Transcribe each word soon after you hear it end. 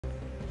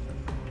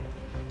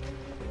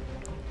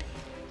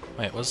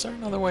Wait, was there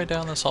another way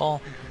down this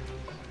hall?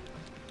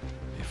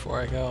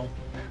 Before I go?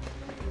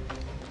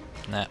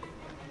 Nah.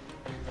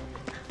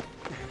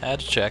 Had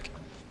to check.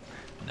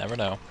 Never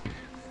know.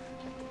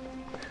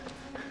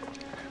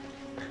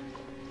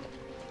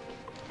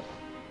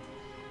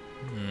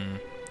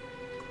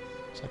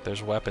 Looks like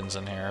there's weapons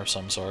in here of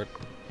some sort.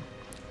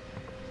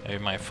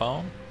 Maybe my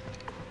phone?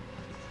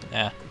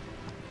 Yeah.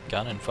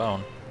 Gun and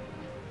phone.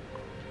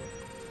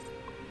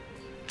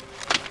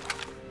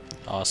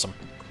 Awesome.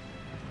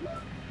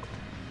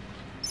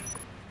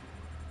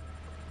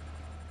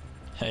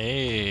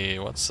 Hey,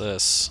 what's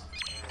this?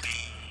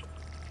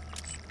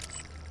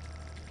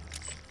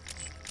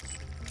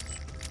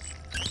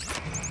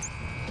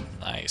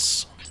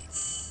 Nice.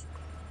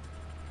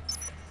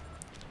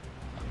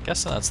 I'm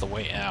guessing that's the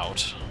way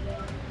out.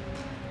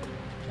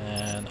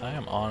 And I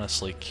am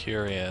honestly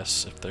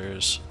curious if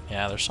there's...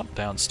 Yeah, there's something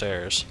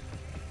downstairs.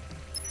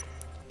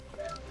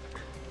 It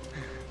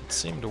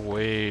seemed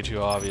way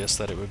too obvious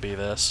that it would be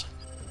this.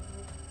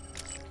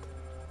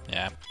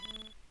 Yeah.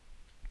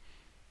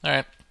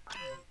 Alright.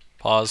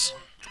 Pause.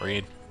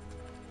 Read.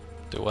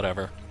 Do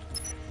whatever.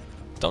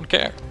 Don't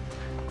care.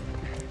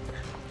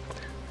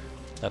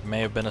 That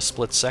may have been a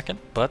split second,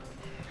 but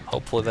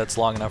hopefully that's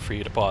long enough for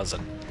you to pause it.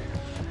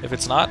 If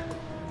it's not,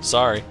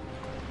 sorry.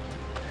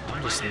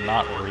 I'm just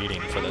not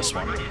reading for this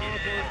one.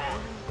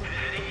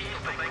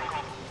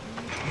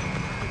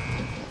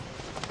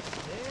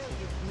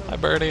 Hi,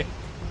 Birdie.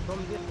 From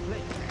this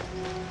place,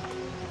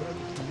 there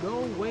is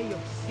no way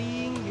of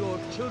seeing your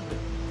children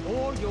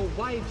or your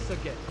wives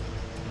again.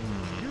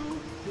 You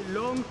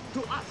belong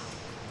to us.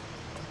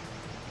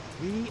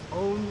 We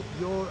own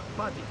your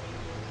body,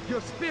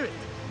 your spirit,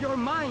 your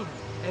mind,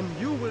 and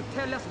you will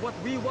tell us what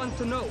we want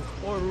to know,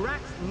 or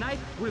Rack's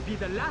knife will be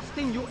the last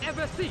thing you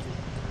ever see.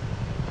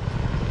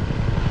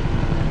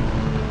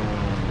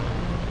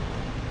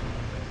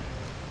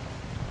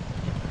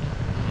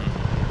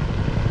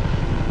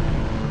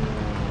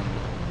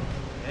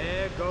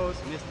 There goes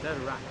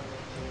Mr. Rack.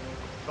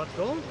 But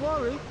don't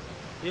worry,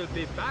 he'll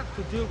be back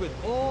to deal with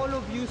all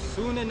of you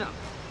soon enough.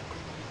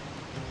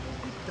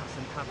 It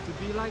doesn't have to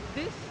be like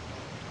this.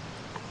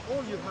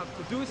 All you have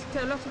to do is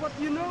tell us what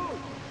you know.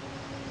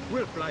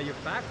 We'll fly you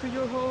back to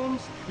your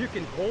homes. You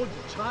can hold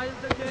your child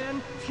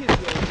again, kiss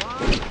your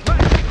wife, for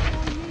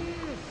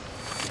years.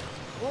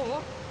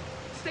 Or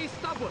stay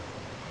stubborn,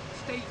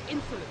 stay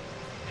insolent,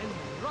 and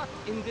rot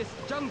in this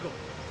jungle.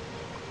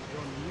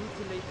 Your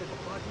mutilated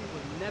body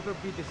will never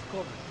be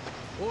discovered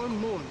or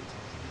mourned.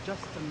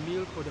 Just a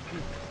meal for the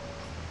people.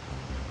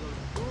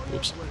 Your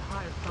Oops. will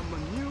hire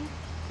someone new,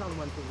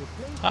 someone to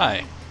replace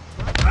Hi.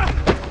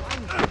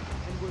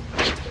 and will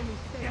put them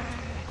instead.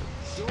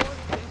 Your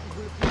death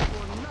will be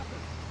for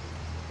nothing.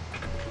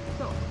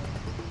 So,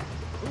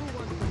 who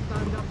wants to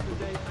stand up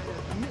today and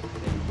admit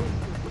they wish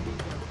to see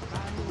their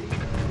family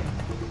again?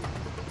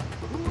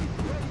 Who is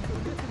ready to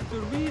listen to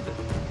reason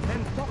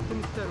and talk to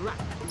Mr.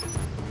 Rack?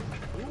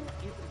 Who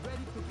is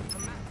ready to be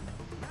commanded?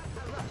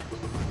 Mr. Rack.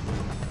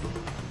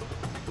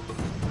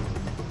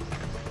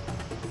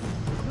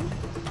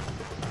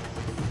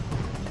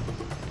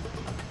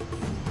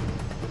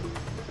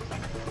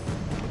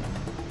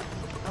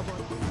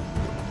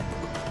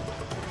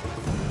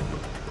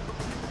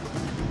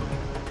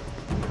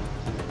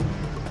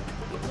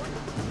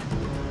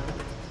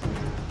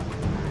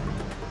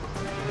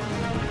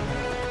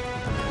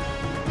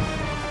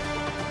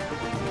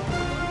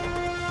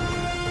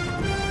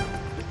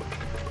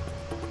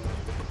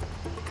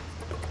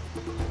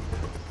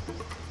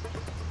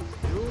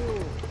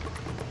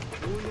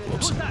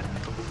 Oops.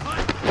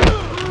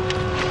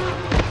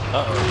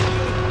 Uh-oh.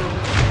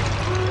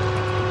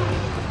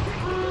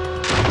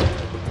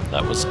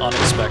 That was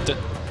unexpected.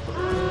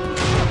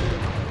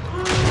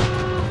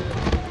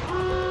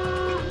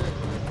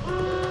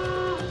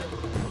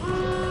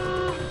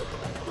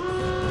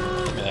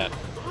 Give me that.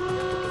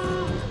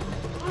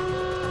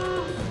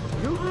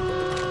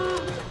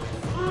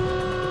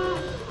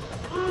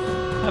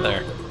 Hi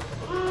there.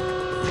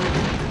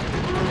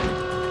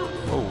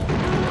 Oh.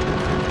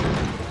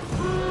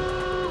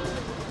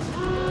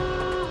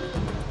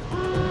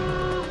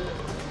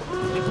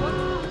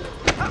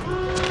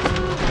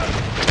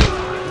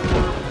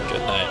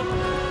 Good night.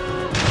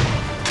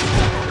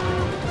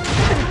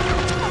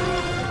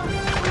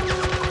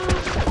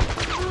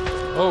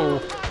 Oh,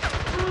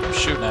 who's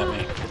shooting at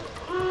me?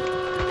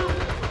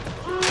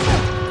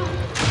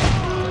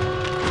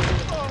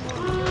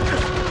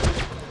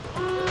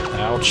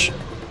 Ouch.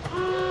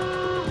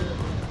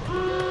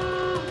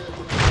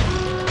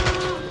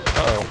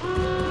 Uh-oh.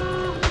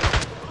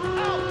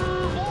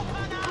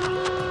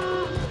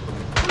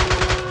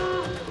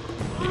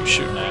 What are you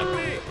shooting at?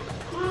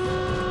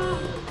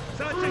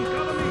 Sergeant,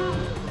 cover me!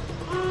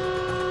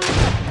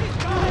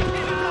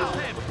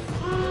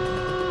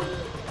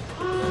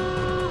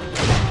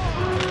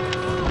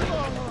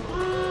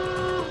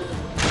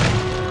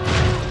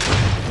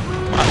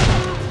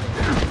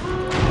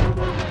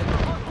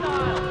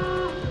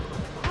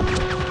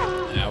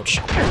 Ouch.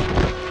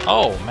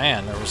 Oh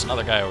man, there was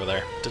another guy over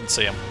there. Didn't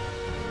see him.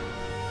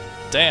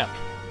 Damn.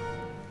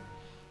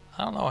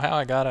 I don't know how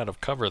I got out of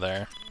cover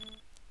there.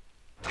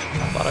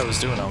 I thought I was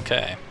doing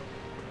okay.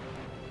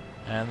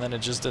 And then it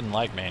just didn't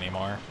like me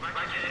anymore.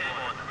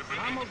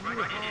 Some of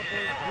you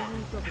harbor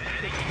dreams of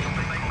escape.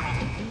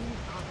 These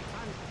are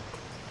fantasies.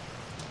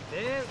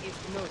 There is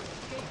no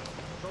escape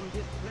from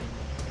this place.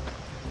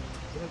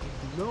 There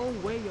is no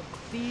way of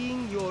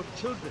seeing your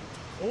children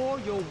or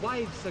your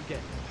wives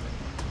again.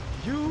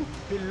 You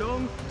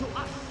belong to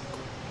us.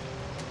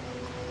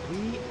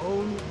 We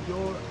own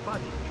your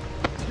body,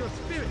 your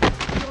spirit,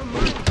 your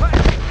mind.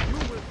 You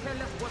will tell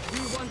us what we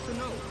want to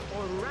know,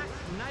 or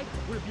Rat's knife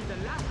will be the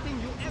last thing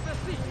you ever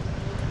see.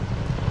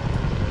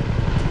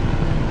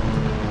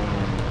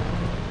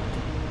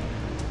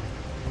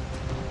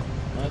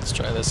 Let's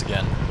try this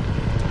again.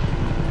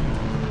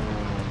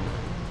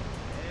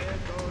 There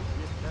goes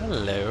Mr.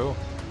 Hello.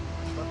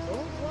 But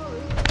don't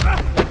worry,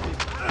 we'll be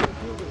back to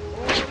deal with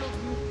all of you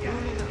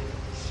soon enough.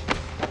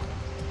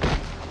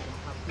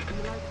 Have to be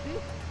like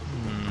this.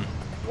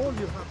 All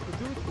you have to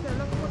do is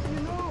tell us what you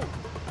know.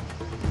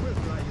 We'll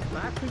fly you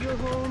back to your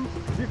home.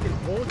 You can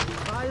hold the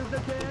child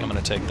again. I'm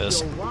gonna take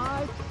this, Your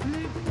wife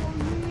live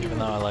for me. even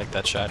though I like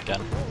that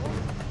shotgun.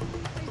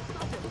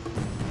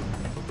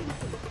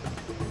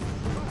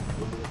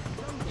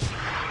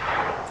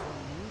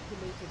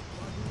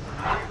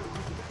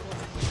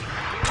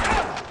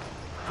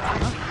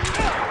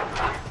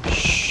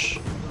 Shh.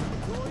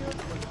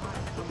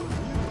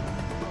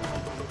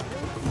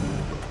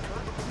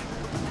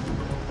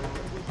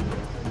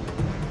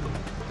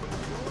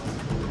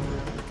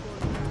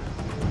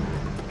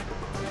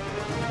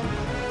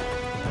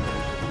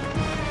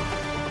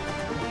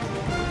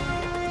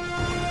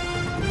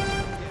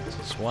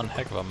 This is one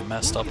heck of a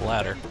messed up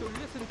ladder. To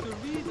listen to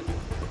reason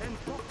and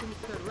talk to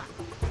Mr. Rat.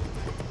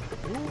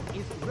 Who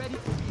is ready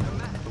to be a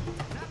man?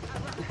 Not a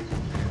rat.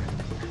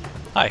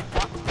 Hi.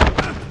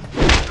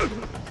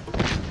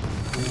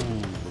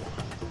 Ooh.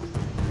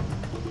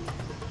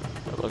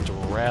 That looked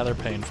rather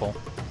painful.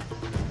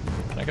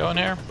 Can I go in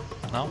here?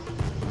 No?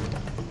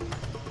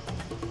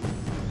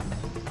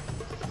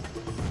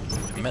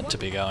 I meant to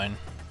be going.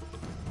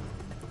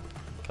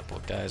 Couple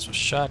of guys with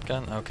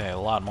shotgun. Okay, a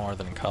lot more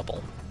than a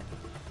couple.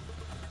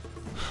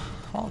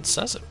 Well, it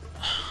says it.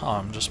 Oh,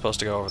 I'm just supposed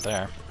to go over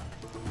there.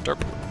 Derp.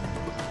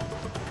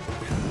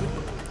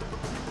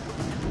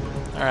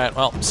 Alright,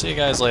 well, see you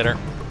guys later.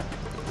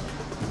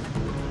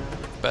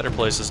 Better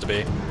places to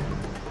be.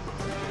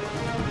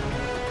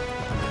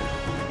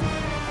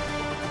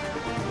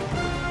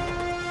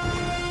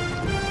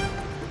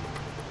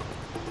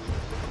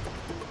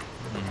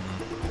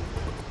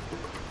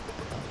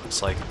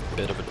 Looks like a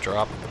bit of a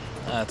drop.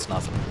 That's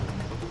nothing.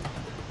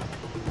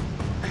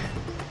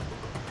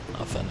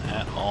 Nothing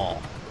at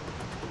all.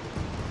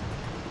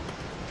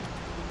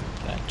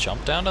 Can I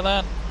jump down to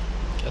that?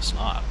 Guess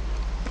not.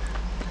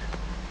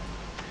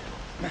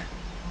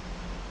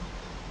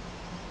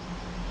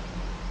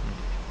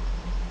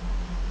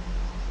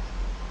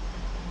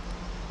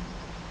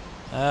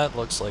 That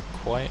looks like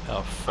quite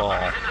a fall.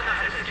 Oh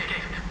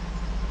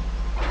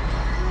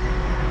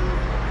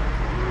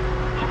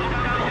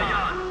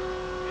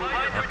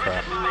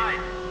crap.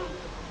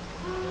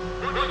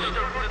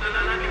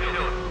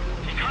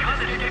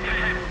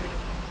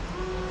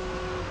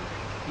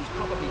 He's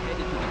probably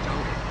headed to the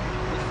jungle.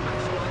 This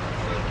match like a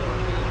circular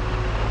field.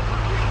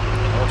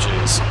 Oh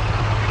jeez.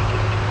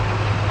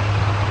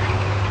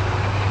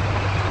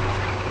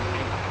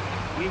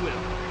 We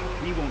will.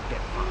 We won't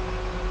get far.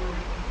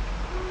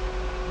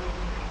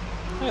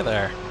 Hey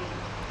there.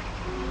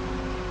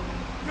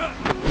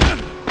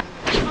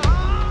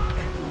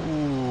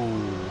 Ooh.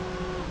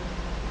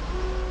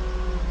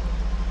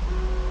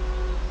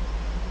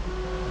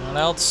 Anyone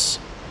else?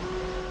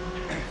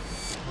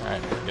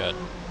 Alright, we're good.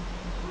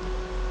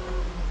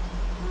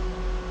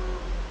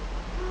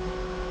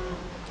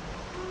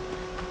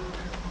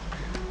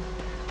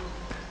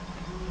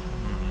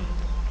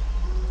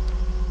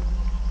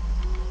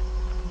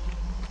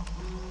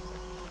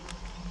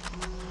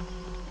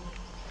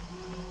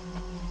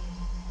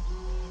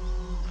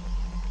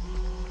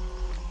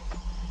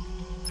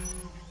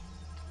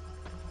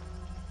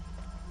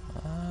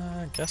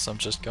 I guess I'm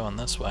just going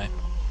this way.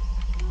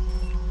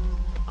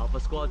 Alpha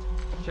Squad,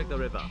 check the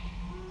river.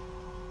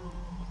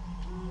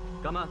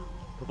 Gamma,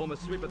 perform a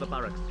sweep of the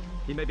barracks.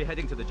 He may be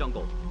heading to the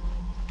jungle.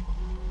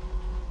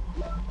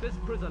 This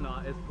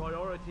prisoner is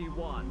priority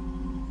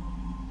 1.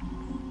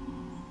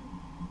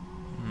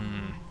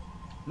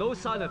 No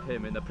sign of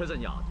him in the prison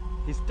yard.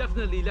 He's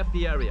definitely left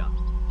the area.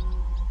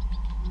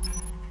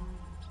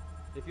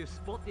 If you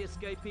spot the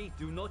escapee,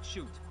 do not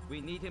shoot.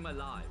 We need him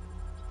alive.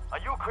 Are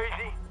you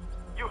crazy?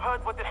 You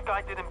heard what this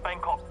guy did in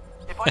Bangkok.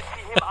 If I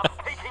see him, I'm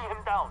taking him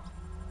down.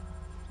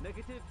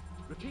 Negative.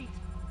 Repeat.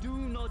 Do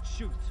not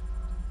shoot.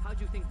 How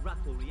do you think Rat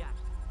will react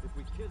if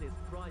we kill his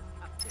prize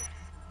captive?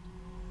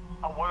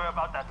 I'll worry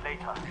about that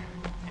later.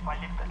 If I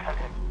live to tell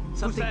him.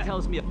 Something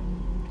tells me.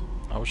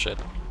 Oh shit.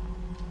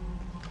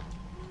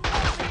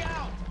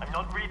 I'm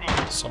not reading.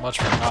 So much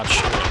for not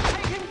shooting.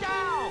 Take him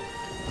down!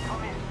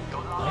 Come in.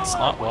 Your last That's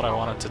not what I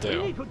wanted to We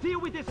do. need to deal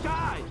with this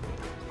guy.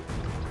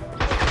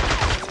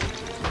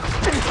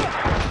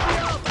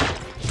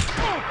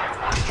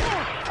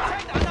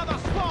 Take another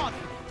spot.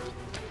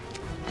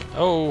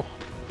 Oh.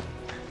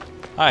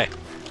 Hi.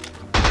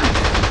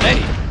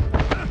 Hey!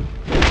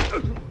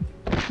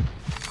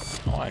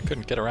 Oh, I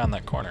couldn't get around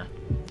that corner.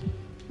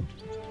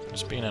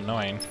 Just being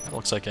annoying. It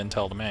looks like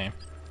intel to me.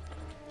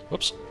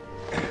 Whoops.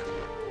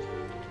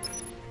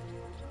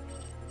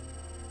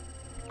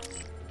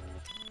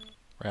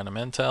 Random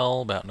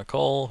intel about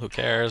Nicole. Who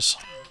cares?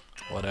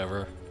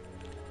 Whatever.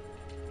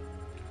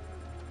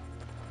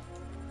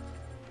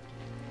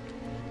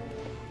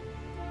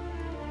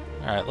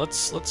 Alright,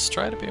 let's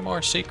try to be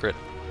more secret.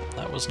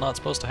 That was not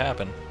supposed to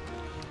happen.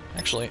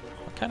 Actually,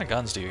 what kind of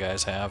guns do you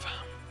guys have?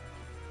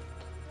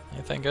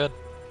 Anything good?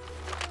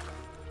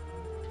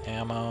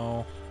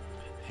 Ammo,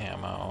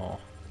 ammo,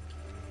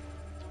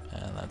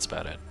 and that's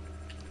about it.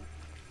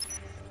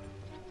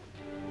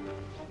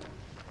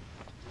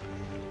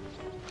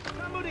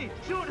 Somebody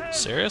shoot him.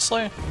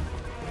 Seriously?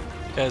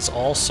 You guys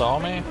all saw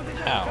me?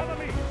 How?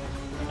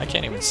 I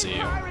can't even see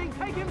you. Firing,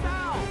 take him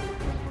down.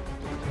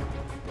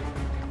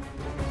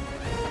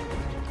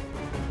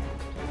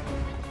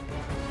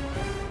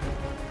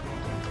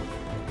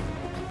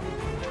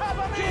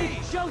 Cover me.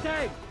 Shoot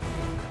him.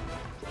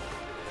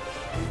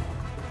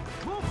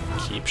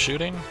 Keep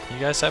shooting? You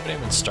guys haven't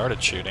even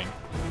started shooting.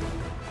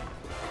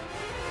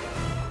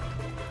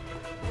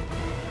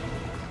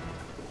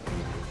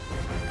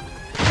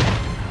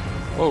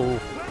 Whoa.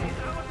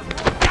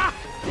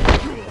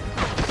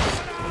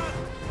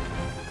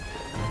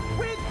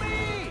 With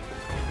me.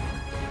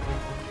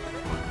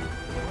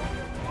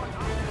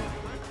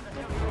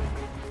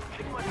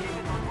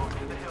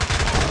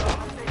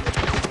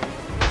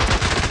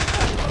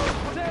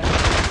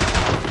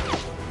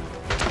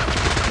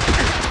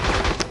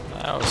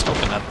 I was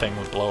hoping that thing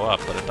would blow up,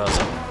 but it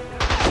doesn't.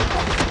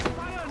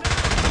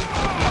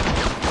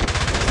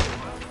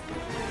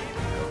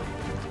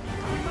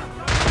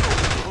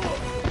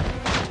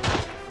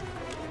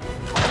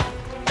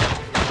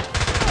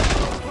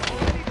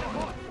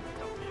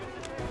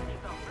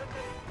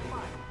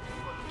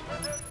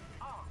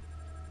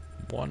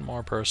 One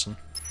more person.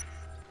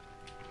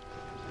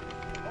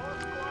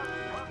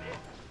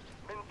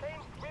 Maintain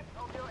width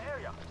of your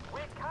area. We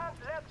can't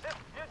let this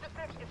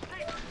fugitive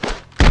escape.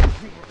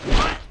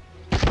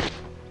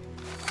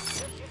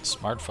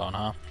 Smartphone,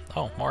 huh?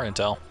 Oh, more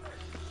intel.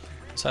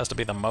 This has to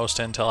be the most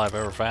intel I've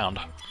ever found.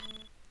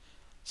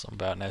 Something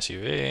about an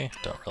SUV,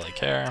 don't really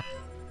care.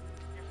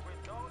 If we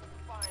don't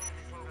find the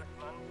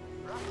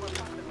Englishman, Rat will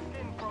have the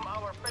skin from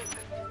our faces.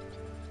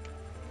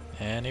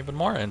 And even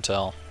more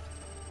intel.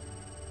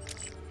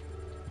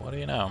 What do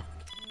you know?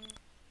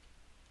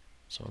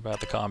 Something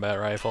about the combat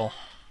rifle.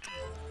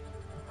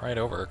 Right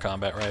over a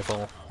combat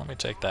rifle. Let me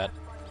take that.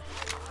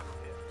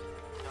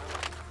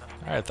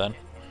 Alright then.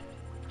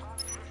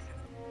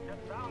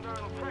 Get down there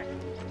and track.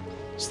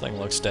 This thing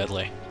looks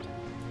deadly.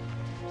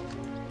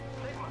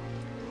 Sigma,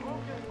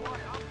 move your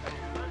squad up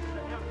and search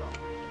the hilltop.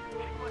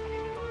 Sigma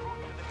team is en route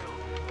to the hill.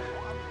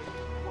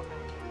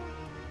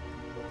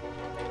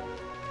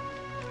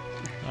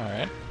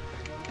 Alright.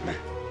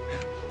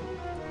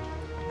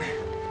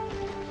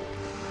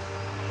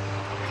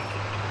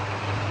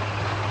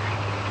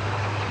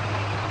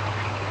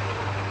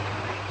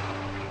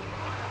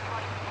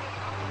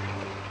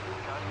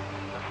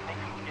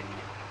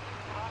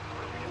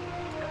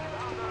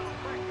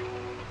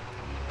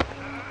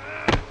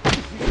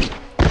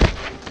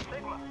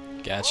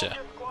 Gotcha.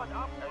 What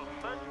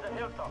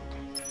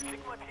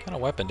kind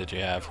of weapon did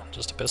you have?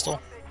 Just a pistol?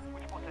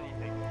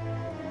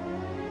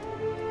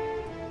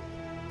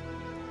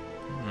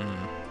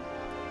 Hmm.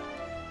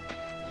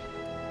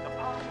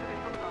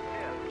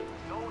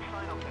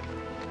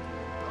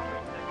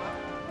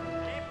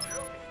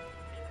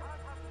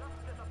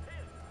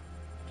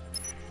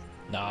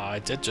 Nah,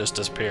 it did just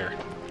disappear.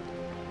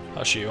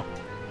 Hush you.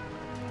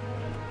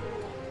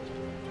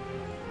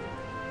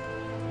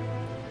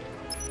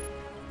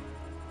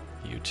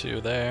 You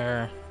two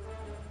there.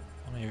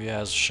 Maybe he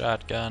has a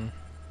shotgun.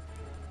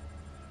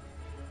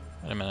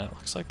 Wait a minute,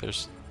 looks like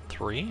there's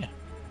 3?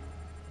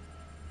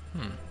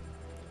 Can't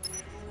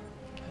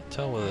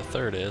tell where the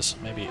third is.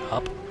 Maybe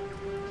up?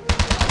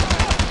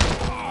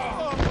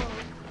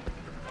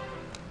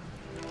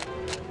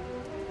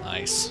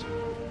 Nice.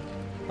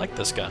 Like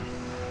this gun.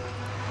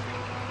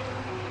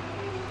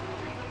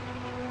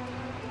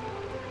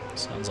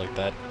 Sounds like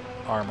that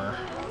armor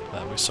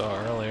that we saw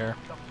earlier.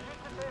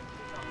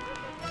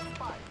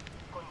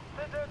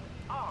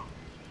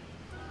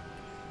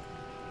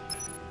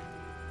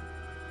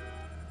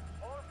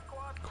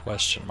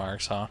 Question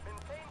marks, huh?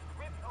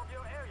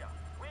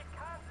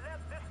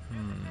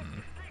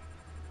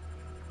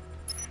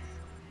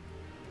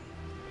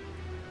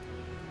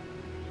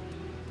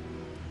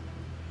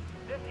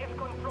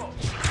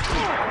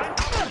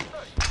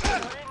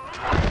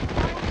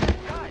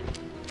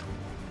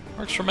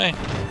 Works for me.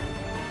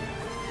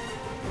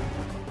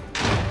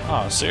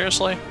 Oh,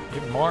 seriously?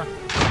 Even more?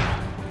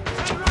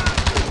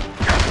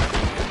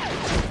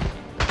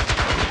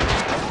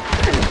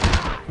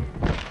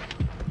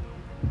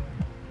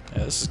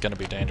 This is gonna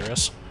be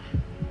dangerous.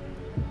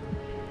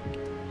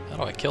 How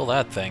do I kill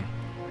that thing?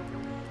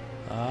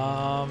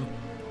 Oh.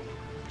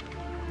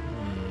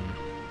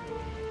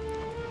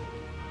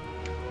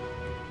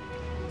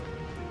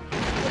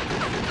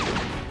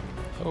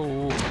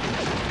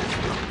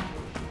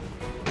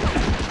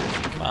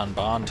 Come on,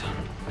 Bond.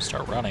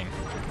 Start running.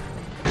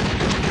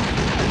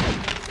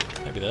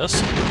 Maybe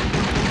this?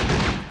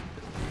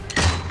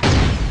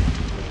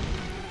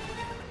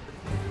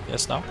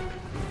 Yes, no?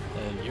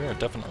 You're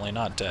definitely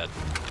not dead.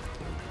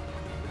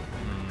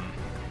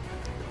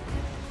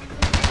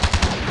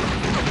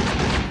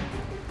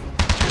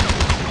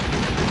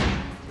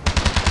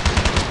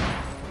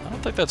 I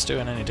don't think that's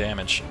doing any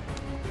damage.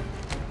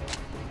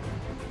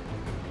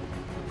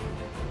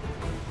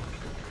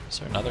 Is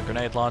there another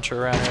grenade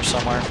launcher around here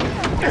somewhere?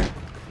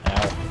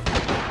 Ow.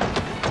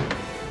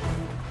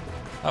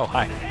 Oh,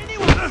 hi.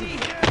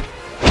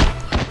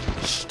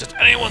 Did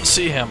anyone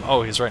see him?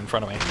 Oh, he's right in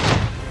front of me.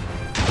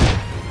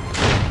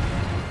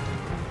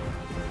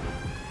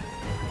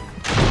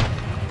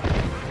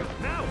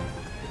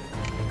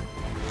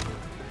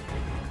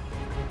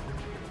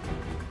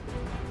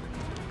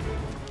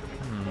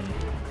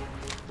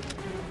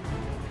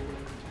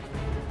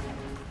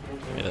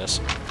 Give me this.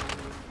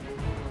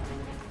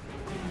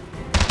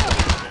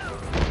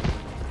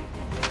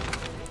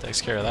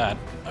 Takes care of that.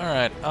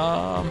 Alright,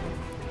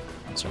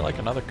 is there like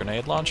another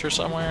grenade launcher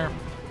somewhere?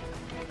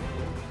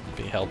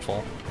 Be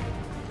helpful.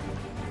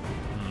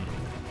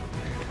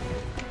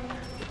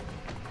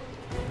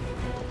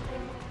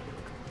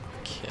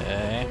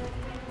 Okay.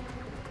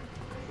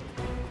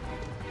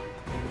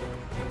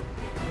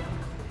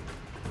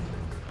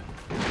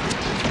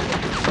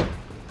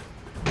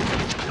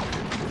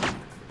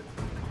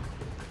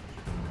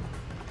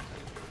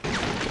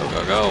 Go,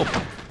 go, go!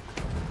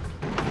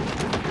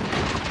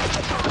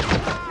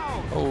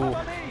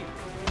 Oh.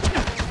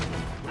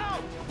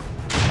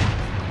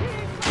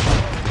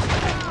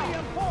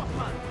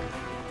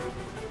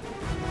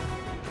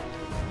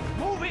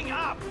 Moving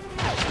up.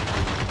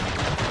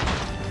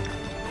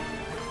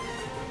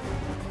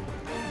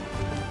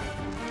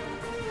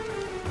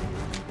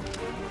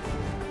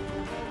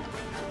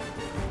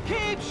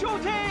 Keep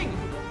shooting.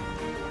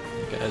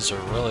 You guys are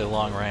really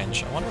long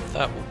range. I wonder if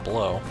that will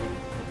blow.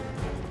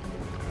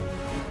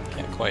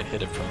 Can't quite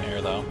hit it from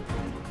here though.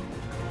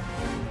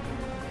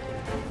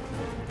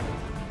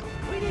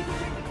 We need to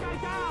take this guy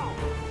down.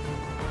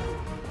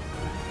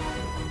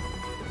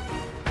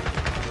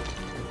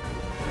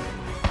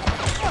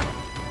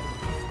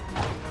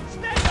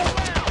 Stand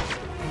around.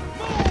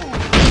 Move.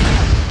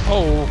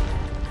 Oh!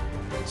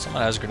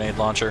 Someone has a grenade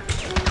launcher.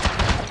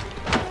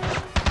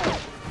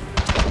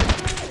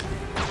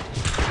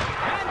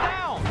 Man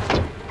down.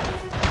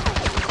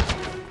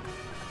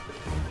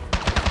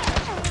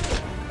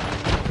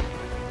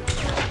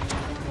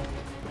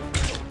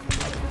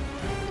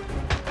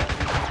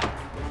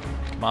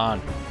 Come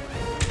on.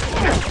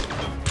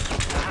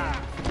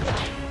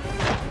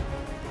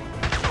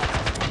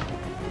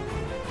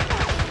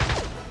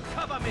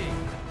 Cover me.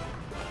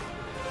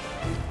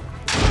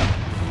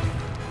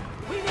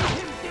 We need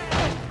him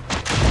dead.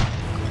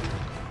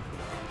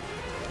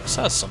 This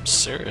has some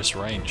serious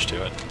range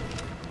to it.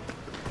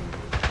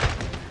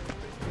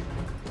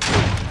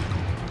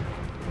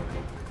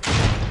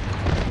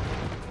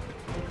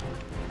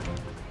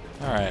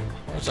 Alright,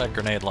 where's that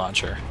grenade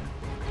launcher?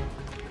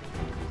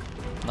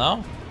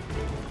 No?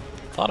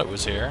 Thought it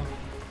was here.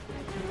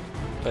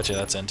 Bet you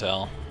that's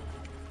intel.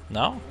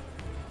 No?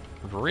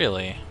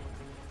 Really?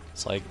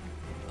 It's like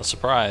a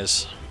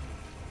surprise.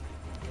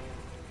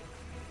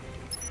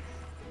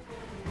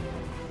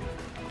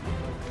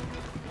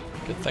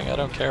 Good thing I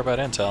don't care about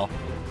intel.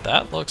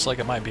 That looks like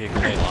it might be a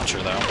grenade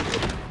launcher, though.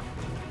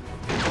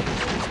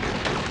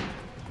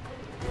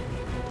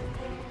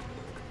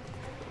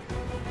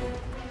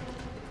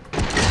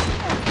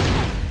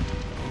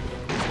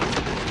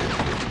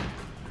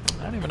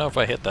 I don't even know if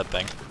I hit that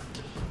thing.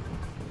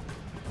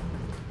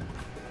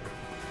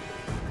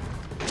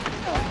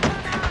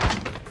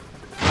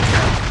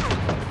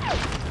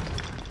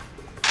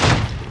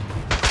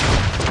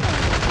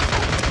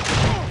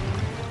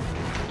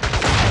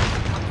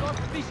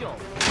 Visual.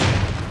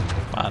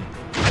 Come on.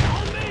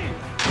 On me.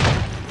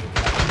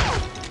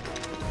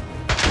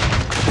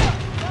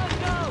 Let's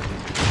go.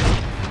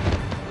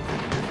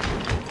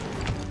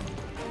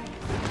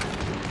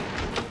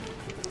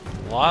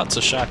 Lots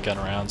of shotgun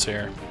rounds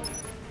here.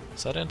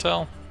 Is that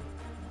intel?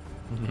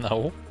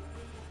 No.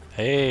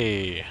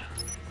 Hey. I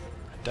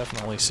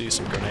definitely see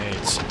some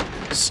grenades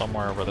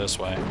somewhere over this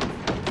way.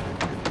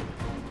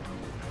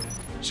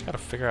 Just gotta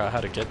figure out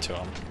how to get to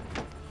them.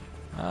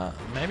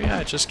 Maybe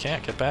I just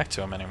can't get back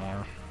to him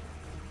anymore.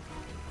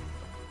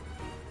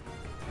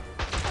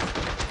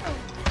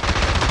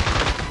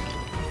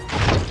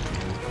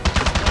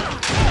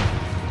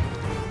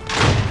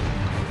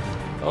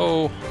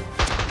 Oh!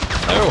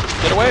 No!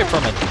 Get away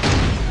from it!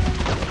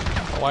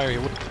 Why are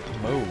you...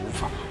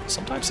 Move.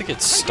 Sometimes it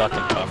gets stuck in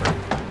cover.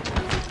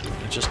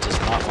 It just does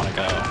not want to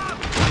go.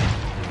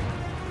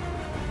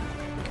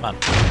 Come on.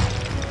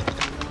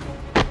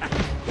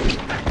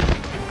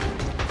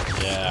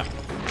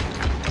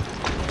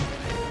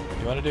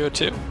 want to do it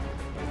too?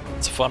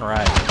 It's a fun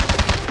ride.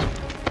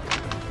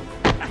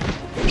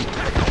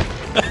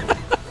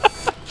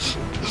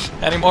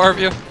 Any more of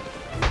you?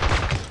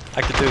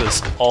 I could do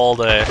this all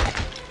day.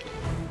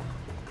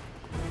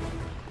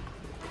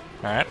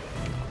 Alright.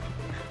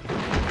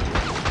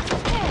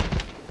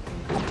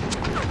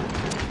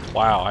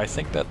 Wow, I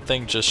think that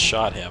thing just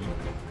shot him.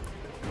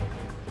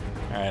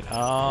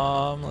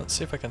 Alright, let's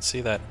see if I can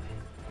see that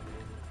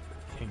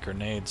any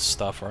grenade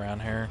stuff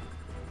around here.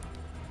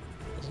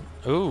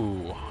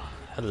 Ooh,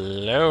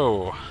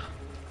 hello.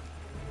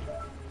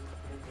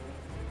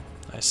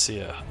 I see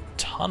a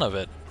ton of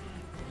it.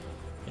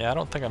 Yeah, I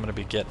don't think I'm going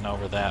to be getting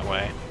over that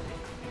way.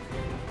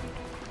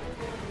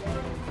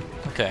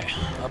 Okay,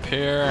 up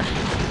here.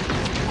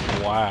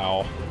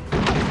 Wow.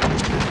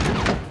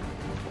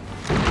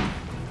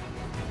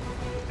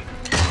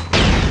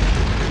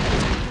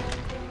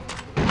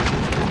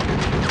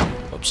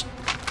 Oops.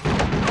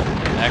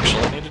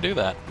 Actually, I need to do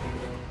that.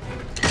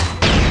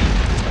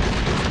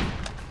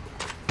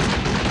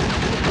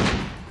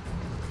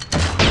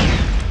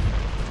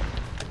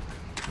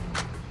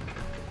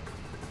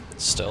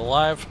 Still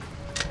alive?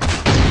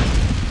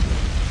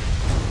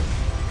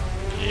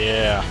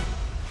 Yeah.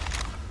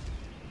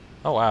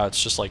 Oh wow,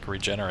 it's just like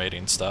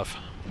regenerating stuff.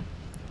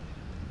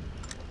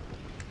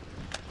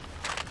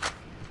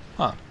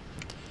 Huh.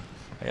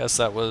 I guess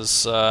that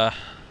was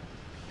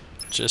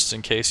just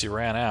in case you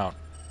ran out.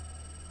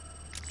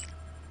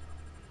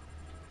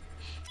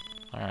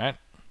 Alright,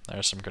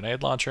 there's some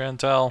grenade launcher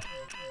intel.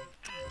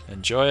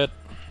 Enjoy it.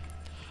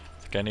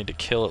 I think I need to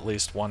kill at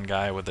least one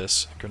guy with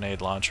this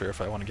grenade launcher if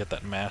I want to get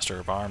that Master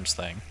of Arms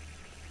thing.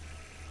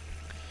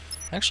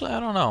 Actually, I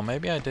don't know.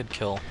 Maybe I did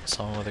kill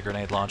someone with a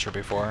grenade launcher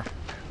before.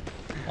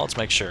 Well, let's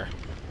make sure.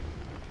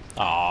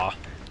 Aww,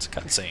 it's a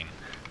cutscene.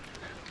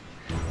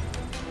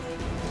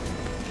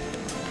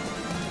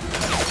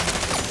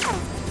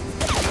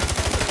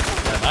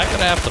 Am I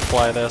gonna have to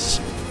fly this?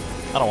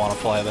 I don't want to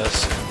fly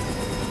this.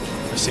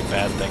 I see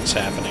bad things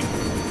happening.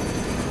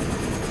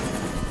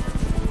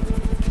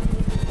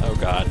 Oh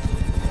god.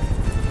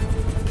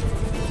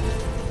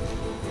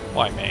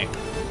 Why me?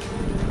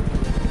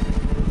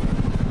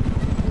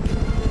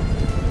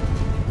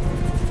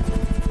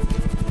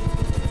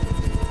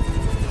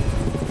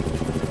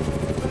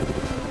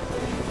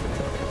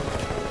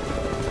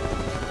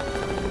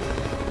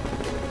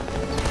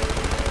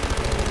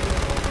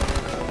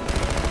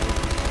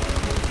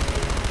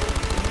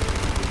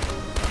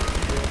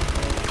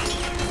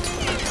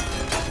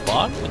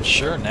 Bond can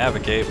sure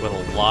navigate with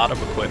a lot of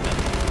equipment.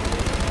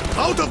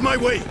 Out of my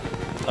way!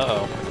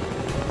 Uh-oh.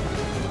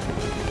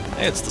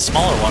 Hey, it's the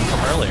smaller one from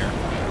earlier.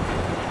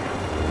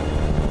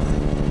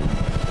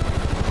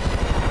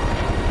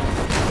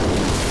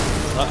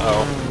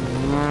 Uh-oh.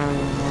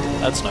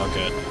 That's no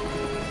good.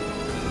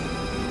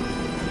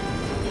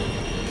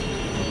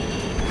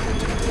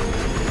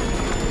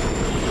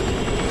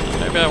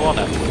 Maybe I won't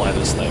have to fly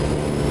this thing.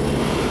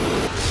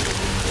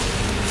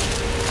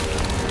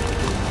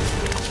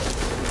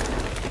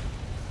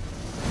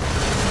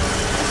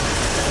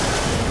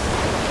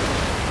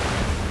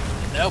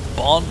 Now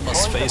Bond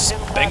must face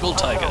Bengal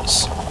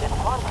tigers. It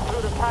runs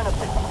through the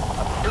canopy.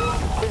 Assume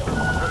kill.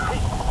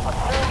 Repeat.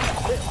 Assume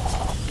kill.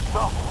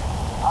 So,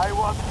 I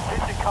want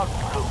physical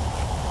proof.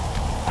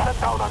 Sit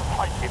down and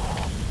fight him.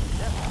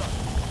 Yes, sir.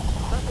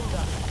 Second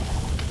that.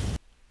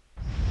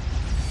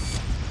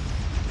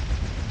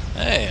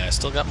 Hey, I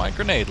still got my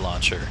grenade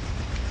launcher.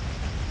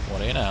 What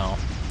do you know?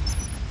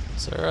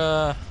 Is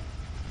there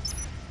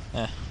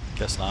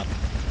guess not.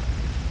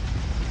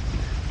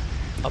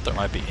 Thought there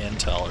might be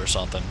intel or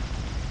something.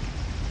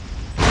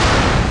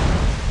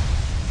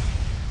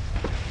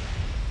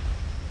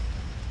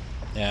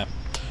 Yeah.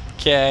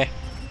 Okay.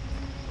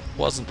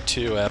 Wasn't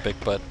too epic,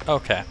 but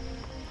okay.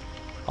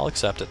 I'll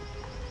accept it.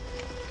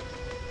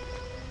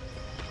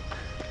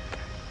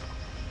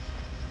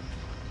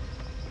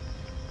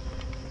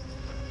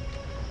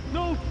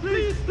 No,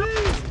 please,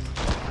 please!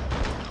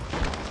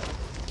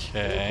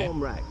 Okay.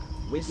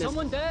 Is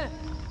someone there?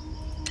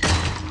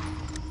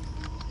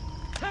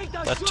 Take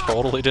That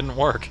totally didn't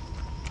work.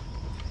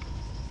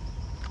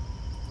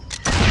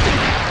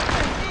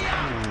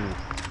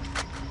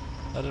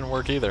 That didn't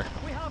work either.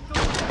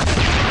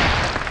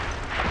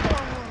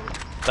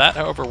 That,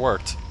 however,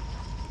 worked.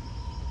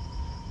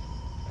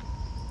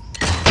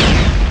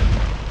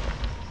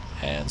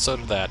 And so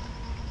did that.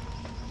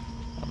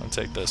 I'm gonna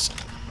take this.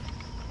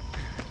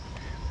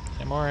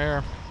 Any more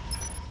here?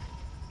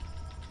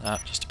 Ah,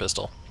 just a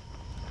pistol.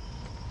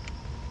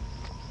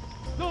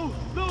 No,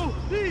 no,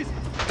 please!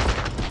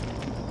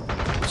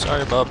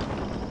 Sorry, bub.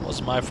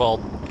 Wasn't my fault.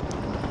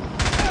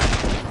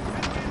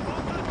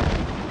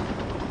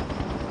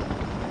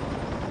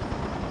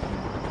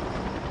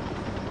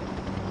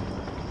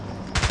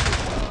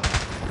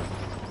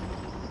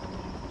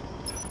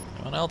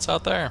 Anyone else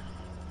out there?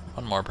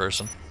 One more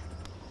person.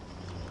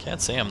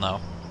 Can't see him though.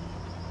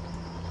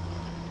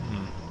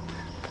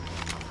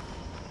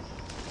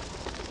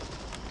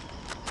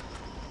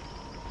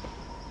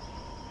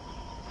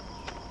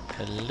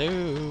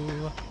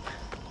 Hello.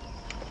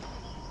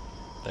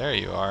 There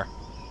you are.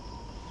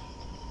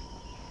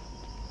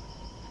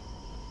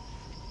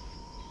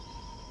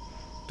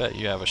 Bet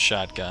you have a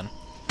shotgun.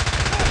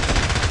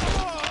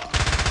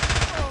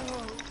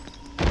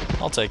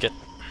 I'll take it.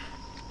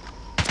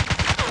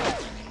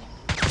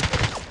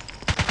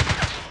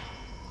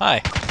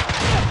 Hi.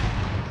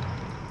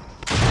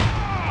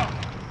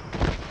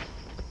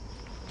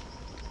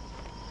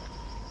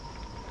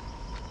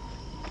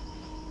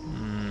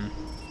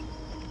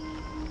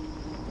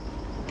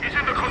 He's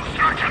in the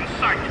construction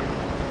site.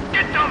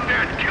 Get down there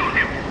and kill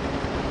him.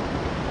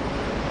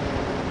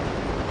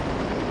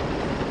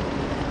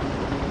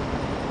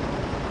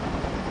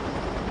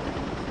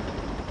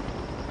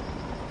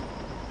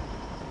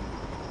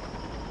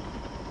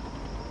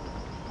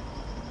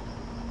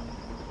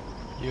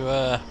 You,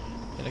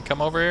 gonna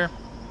come over here?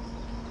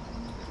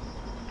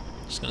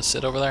 Just gonna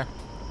sit over there?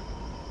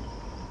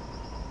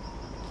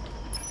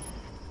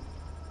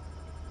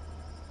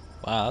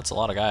 Wow, that's a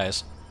lot of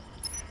guys.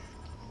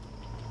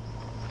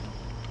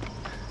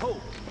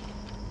 Ho!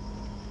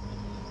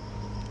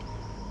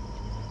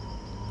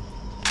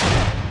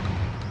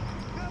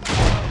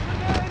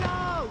 Grenade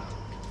out!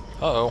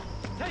 Uh-oh.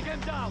 Take him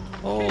down!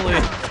 Holy.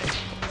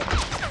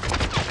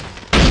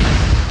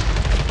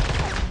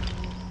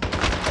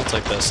 I'll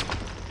take this.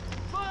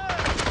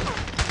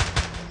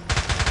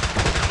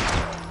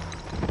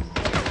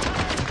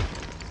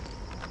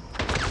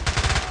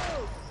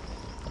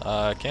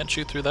 Can't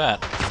shoot through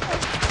that.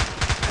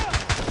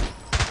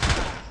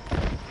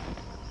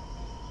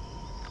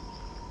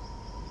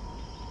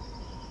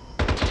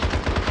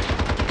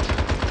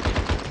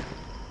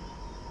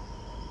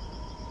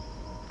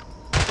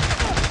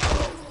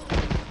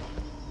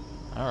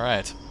 All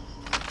right.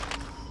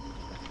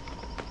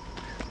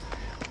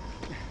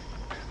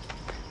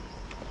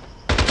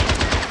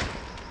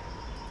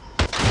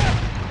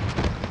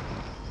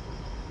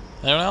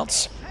 Anyone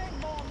else?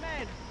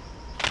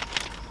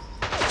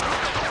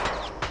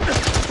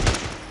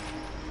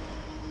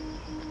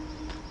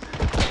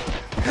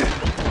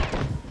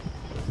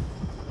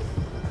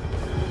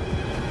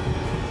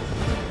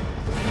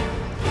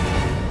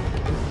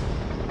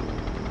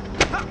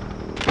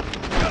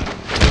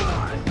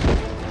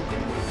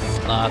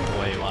 Not the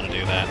way you want to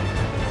do that.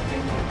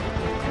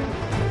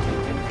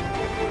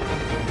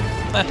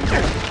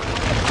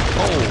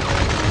 Oh.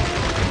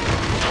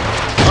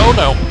 Oh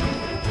no.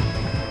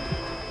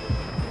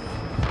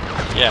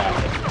 Yeah.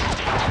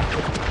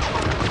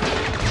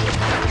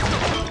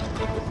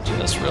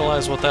 Just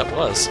realized what that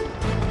was.